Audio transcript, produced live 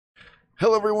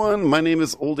Hello everyone, my name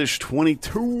is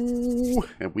Oldish22,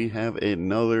 and we have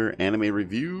another anime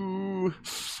review.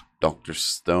 Dr.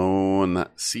 Stone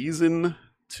Season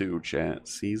 2, chat.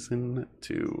 Season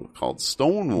 2, called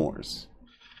Stone Wars.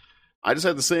 I just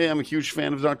have to say I'm a huge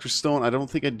fan of Dr. Stone. I don't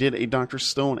think I did a Dr.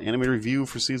 Stone anime review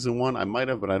for Season 1. I might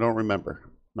have, but I don't remember.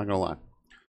 I'm not gonna lie.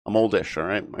 I'm oldish,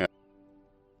 alright?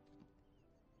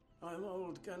 I'm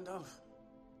old, Gandalf.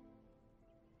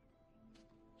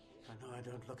 I know I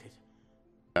don't look it.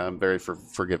 I'm very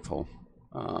forgetful.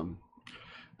 I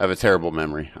have a terrible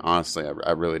memory. Honestly,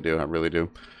 I really do. I really do.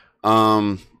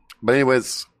 But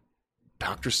anyways,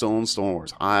 Dr. Stone, Stone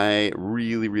Wars. I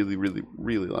really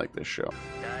like this show.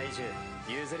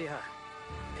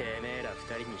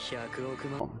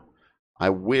 I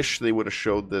wish they would have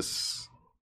showed this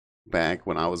back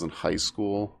when I was in high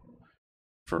school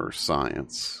for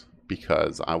science,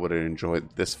 because I would have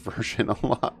enjoyed this version a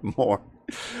lot more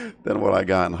than what I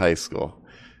got in high school.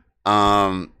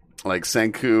 Like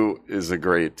Senku is a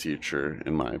great teacher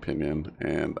in my opinion,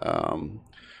 and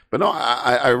but no,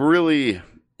 I really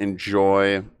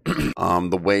enjoy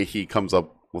the way he comes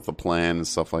up with a plan and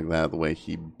stuff like that, the way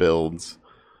he builds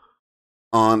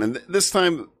on. And this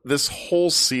time, this whole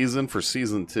season, for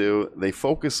season 2, they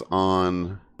focus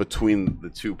on between the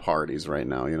two parties right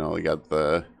now. You know, you got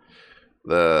the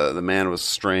man with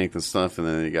strength and stuff, and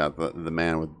then you got the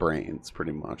man with brains,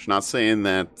 pretty much. Not saying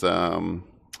that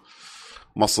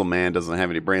Muscle Man doesn't have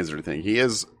any brains or anything. He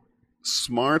is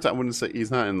smart. I wouldn't say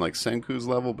he's not in like Senku's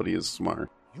level, but he is smart.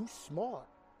 You smart.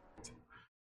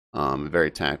 Very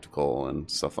tactical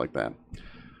and stuff like that.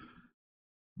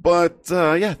 But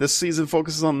yeah, this season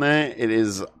focuses on that. It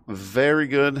is very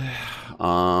good.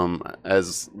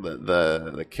 As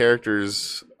the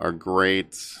characters are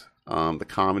great. The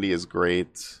comedy is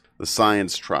great. The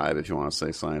Science Tribe, if you want to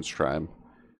say Science Tribe.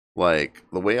 Like,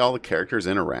 the way all the characters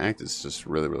interact is just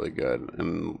really good.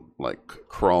 And, like,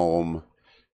 Chrome,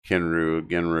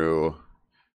 Genru,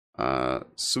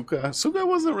 Suka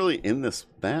wasn't really in this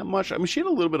that much. I mean, she had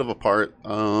a little bit of a part,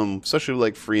 especially,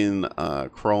 like, freeing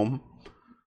Chrome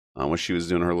when she was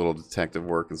doing her little detective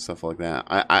work and stuff like that.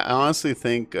 I honestly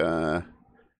think the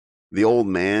old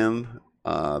man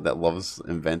that loves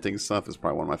inventing stuff is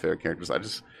probably one of my favorite characters.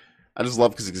 I just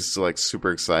love because he's like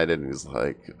super excited, and he's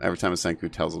like, every time a Senku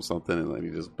tells him something, and then he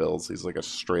just builds. He's like a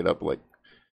straight up, like,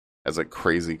 has like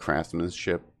crazy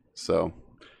craftsmanship. So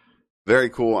very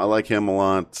cool. I like him a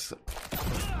lot.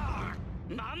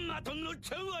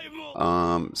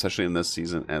 Especially in this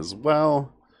season as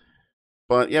well.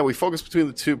 But yeah, we focus between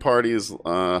the two parties.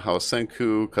 How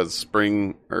Senku, because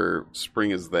spring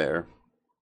is there.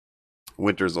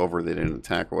 Winter's over, they didn't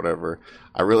attack or whatever.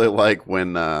 I really like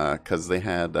when because they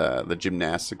had the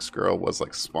gymnastics girl was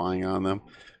like spying on them,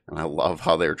 and I love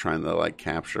how they were trying to like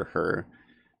capture her.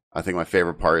 I think my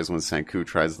favorite part is when Senku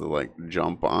tries to like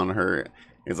jump on her.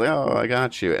 He's like, "Oh, I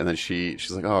got you," and then she's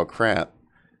like, "Oh crap!"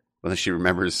 But then she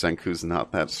remembers Senku's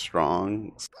not that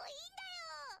strong.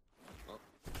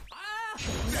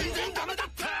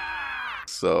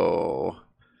 So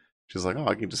she's like, "Oh,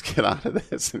 I can just get out of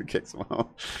this," and kicks him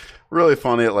out. Really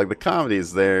funny. Like, the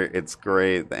comedy's there. It's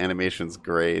great. The animation's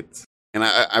great. And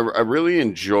I really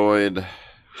enjoyed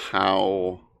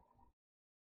how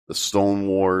the Stone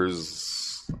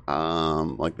Wars,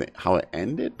 like, how it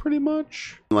ended, pretty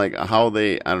much. Like, how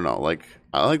I don't know, like,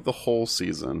 I like the whole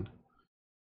season.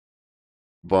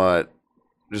 But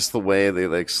just the way they,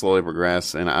 like, slowly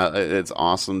progress. And it's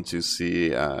awesome to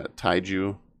see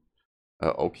Taiju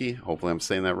Oki. Hopefully I'm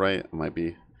saying that right. It might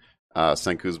be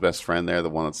Senku's best friend there, the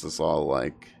one that's just all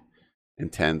like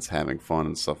intense, having fun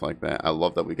and stuff like that. I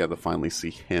love that we got to finally see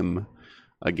him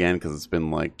again, because it's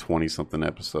been like 20 something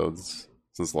episodes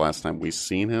since the last time we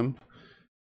seen him.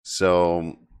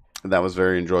 So that was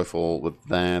very enjoyable with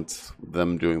that,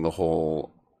 them doing the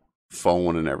whole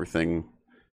phone and everything,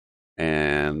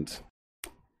 and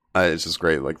it's just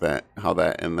great, like that, how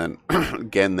that, and then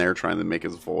again they're trying to make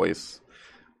his voice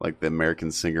like the American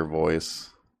singer voice,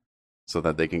 so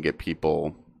that they can get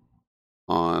people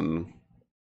on,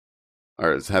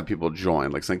 or have people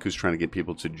join. Like, Senku's trying to get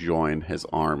people to join his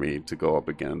army to go up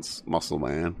against Muscle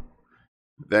Man.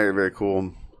 Very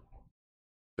cool.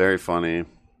 Very funny.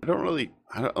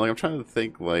 I'm trying to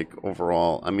think, like,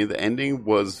 overall. I mean, the ending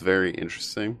was very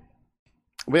interesting.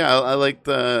 But yeah, I like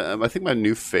I think my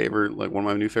new favorite, like, one of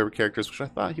my new favorite characters, which I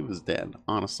thought he was dead.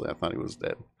 Honestly, I thought he was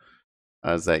dead.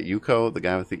 Is that Yuko, the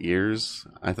guy with the ears?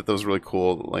 I thought that was really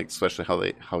cool, like, especially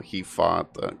how he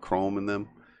fought Chrome in them,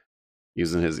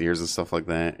 using his ears and stuff like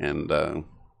that. And it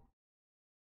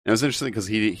was interesting because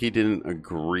he didn't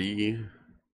agree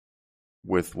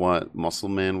with what Muscle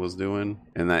Man was doing,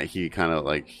 and that he kind of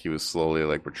like he was slowly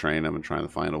like betraying him and trying to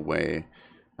find a way.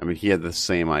 I mean, he had the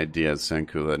same idea as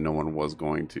Senku that no one was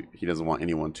going to. He doesn't want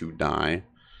anyone to die,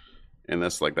 and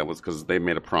that's like that was because they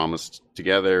made a promise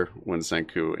together when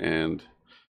Senku and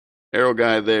Arrow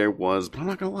Guy there was. But I'm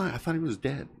not gonna lie, I thought he was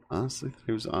dead. Honestly,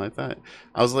 he was. I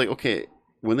was like, okay,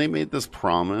 when they made this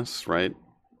promise, right?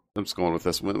 I'm just going with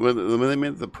this. When they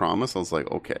made the promise, I was like,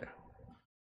 okay,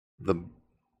 the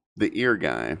ear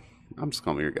guy. I'm just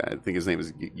calling him ear guy. I think his name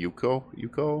is Yuko.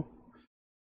 Yuko.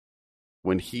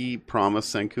 When he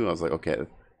promised Senku, I was like, okay,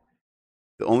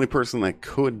 the only person that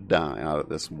could die out of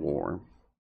this war,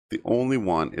 the only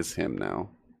one is him now,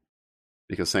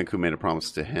 because Senku made a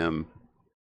promise to him,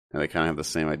 and they kind of have the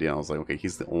same idea. I was like, okay,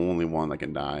 he's the only one that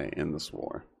can die in this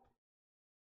war.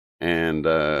 And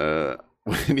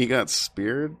when he got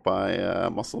speared by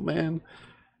Muscle Man,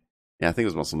 yeah, I think it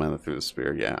was Muscle Man that threw the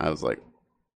spear. Yeah, I was like,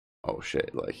 oh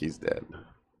shit, like he's dead.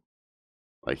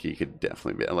 Like he could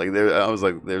definitely be like there. I was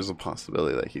like, there's a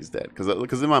possibility that he's dead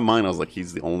because in my mind I was like,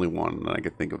 he's the only one that I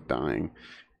could think of dying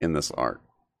in this arc.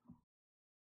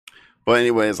 But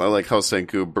anyways, I like how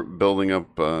Senku building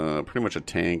up pretty much a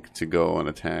tank to go and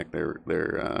attack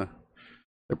their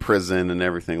prison and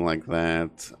everything like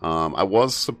that. I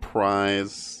was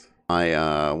surprised.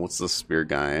 What's the spear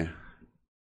guy?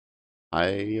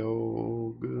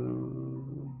 Ioga.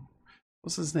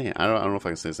 What's his name? I don't know if I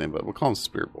can say his name, but we'll call him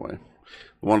Spear Boy.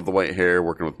 The one with the white hair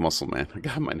working with Muscle Man.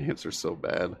 God, my names are so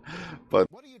bad. But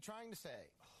what are you trying to say?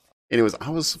 Anyways,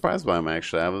 I was surprised by him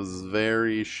actually. I was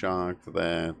very shocked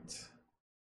that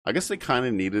I guess they kind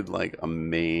of needed like a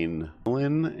main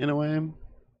villain in a way.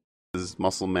 Because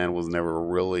Muscle Man was never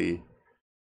really.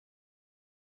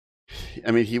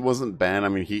 I mean, he wasn't bad. I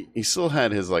mean, he still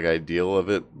had his like ideal of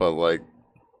it, but like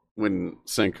when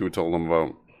Senku told him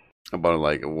about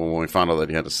like when we found out that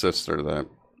he had a sister that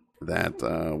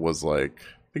was like,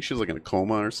 I think she was like in a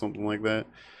coma or something like that,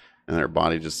 and her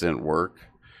body just didn't work.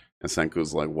 And Senku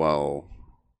was like, well,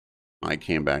 I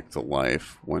came back to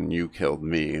life when you killed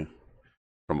me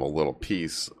from a little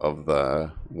piece of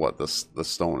the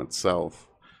stone itself.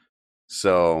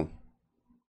 So,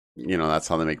 you know, that's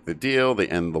how they make the deal. They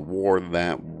end the war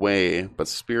that way. But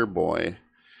Spear Boy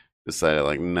decided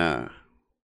like, nah,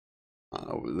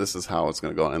 this is how it's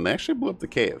going to go. And they actually blew up the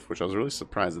cave, which I was really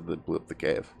surprised that they blew up the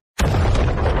cave.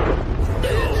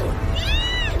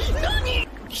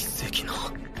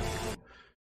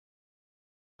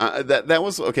 That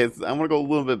was okay. I'm gonna go a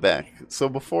little bit back. So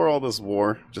before all this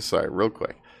war, real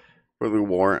quick, for the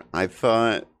war, I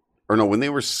thought, or no, when they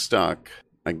were stuck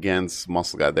against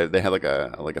Muscle Guy, they had like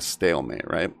a stalemate,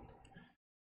 right?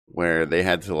 Where they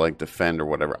had to like defend or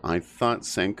whatever. I thought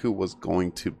Senku was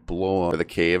going to blow up the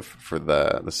cave for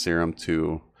the serum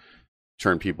to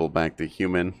turn people back to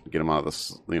human, get them out of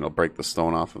this, break the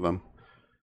stone off of them.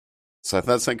 So I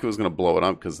thought Senku was going to blow it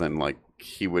up because then like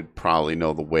he would probably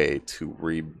know the way to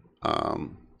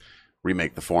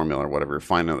remake the formula or whatever,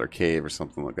 find another cave or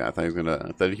something like that.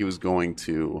 I thought he was going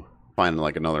to find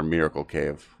like another miracle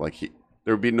cave. Like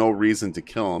there would be no reason to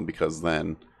kill him because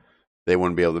then they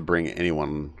wouldn't be able to bring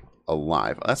anyone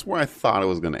alive. That's where I thought it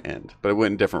was going to end, but it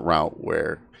went a different route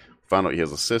where we found out he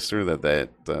has a sister that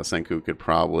Senku could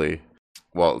probably,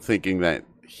 thinking that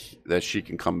she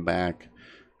can come back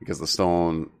because the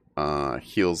stone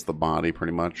heals the body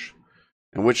pretty much.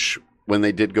 And which, when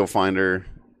they did go find her,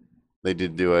 they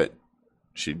did do it.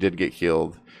 She did get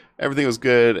healed. Everything was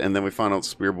good, and then we found out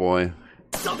Spear Boy.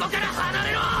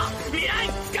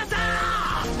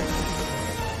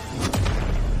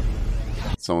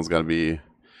 Someone's got to be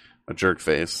a jerk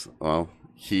face. Well,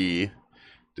 he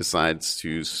decides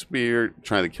to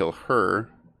try to kill her,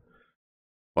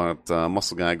 but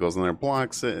Muscle Guy goes in there and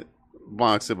blocks it,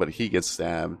 but he gets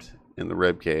stabbed in the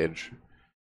rib cage.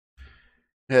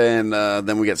 And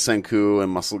then we get Senku and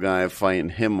Muscle Guy fighting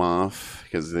him off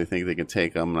because they think they can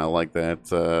take him, and I like that.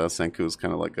 Senku's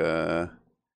kind of like a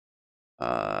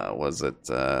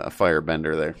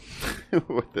firebender there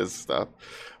with this stuff.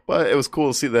 But it was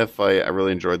cool to see that fight. I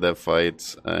really enjoyed that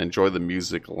fight. I enjoyed the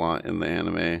music a lot in the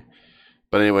anime.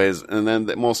 But anyways, and then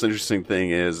the most interesting thing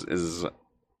is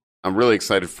I'm really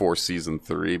excited for season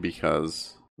 3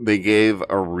 because they gave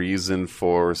a reason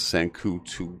for Senku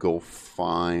to go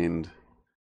find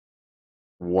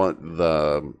what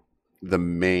the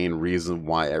main reason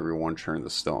why everyone turned the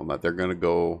stone. That they're gonna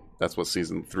go. That's what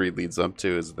season 3 leads up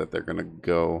to. Is that they're gonna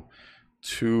go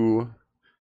to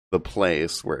the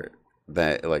place where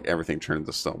that like everything turned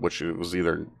to stone, which it was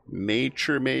either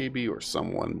nature maybe or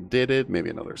someone did it, maybe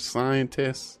another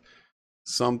scientist,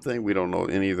 something. We don't know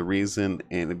any of the reason,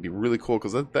 and it'd be really cool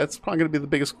because that's probably gonna be the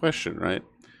biggest question, right?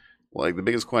 like the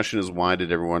biggest question is why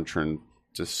did everyone turn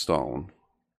to stone?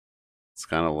 It's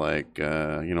kind of like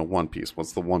One Piece.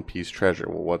 What's the One Piece treasure?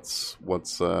 Well, what's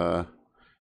the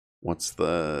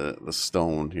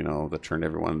stone? That turned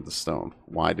everyone into stone.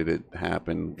 Why did it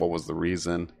happen? What was the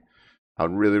reason? I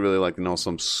would really, really like to know.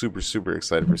 So I'm super, super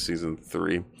excited for season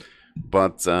 3.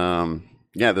 But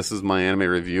yeah, this is my anime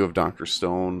review of Dr.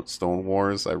 Stone, Stone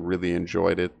Wars. I really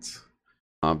enjoyed it.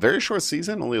 Very short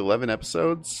season, only 11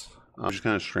 episodes, which is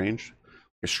kind of strange.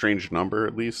 A strange number,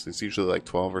 at least. It's usually like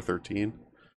 12 or 13.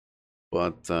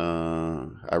 But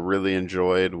I really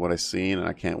enjoyed what I've seen, and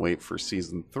I can't wait for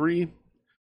season 3,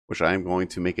 which I am going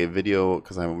to make a video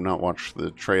because I have not watched the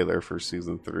trailer for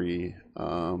season 3.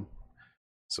 So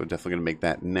definitely going to make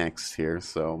that next here.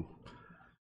 So,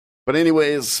 but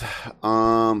anyways,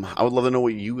 I would love to know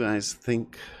what you guys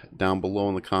think down below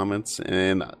in the comments.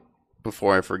 And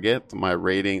before I forget, my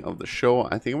rating of the show,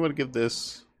 I think I'm going to give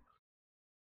this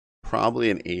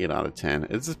probably an 8 out of 10.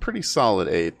 It's a pretty solid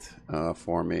 8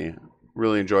 for me.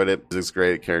 Really enjoyed it. It's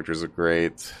great. Characters are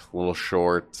great. A little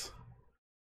short.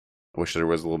 I wish there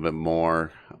was a little bit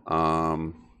more.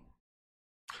 But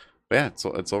yeah,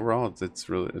 it's overall it's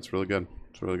really good.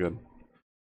 It's really good.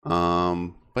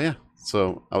 But yeah,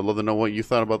 so I would love to know what you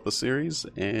thought about the series,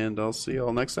 and I'll see you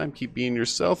all next time. Keep being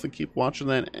yourself and keep watching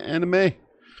that anime.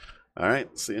 All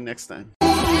right, see you next time.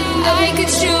 I could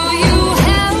show you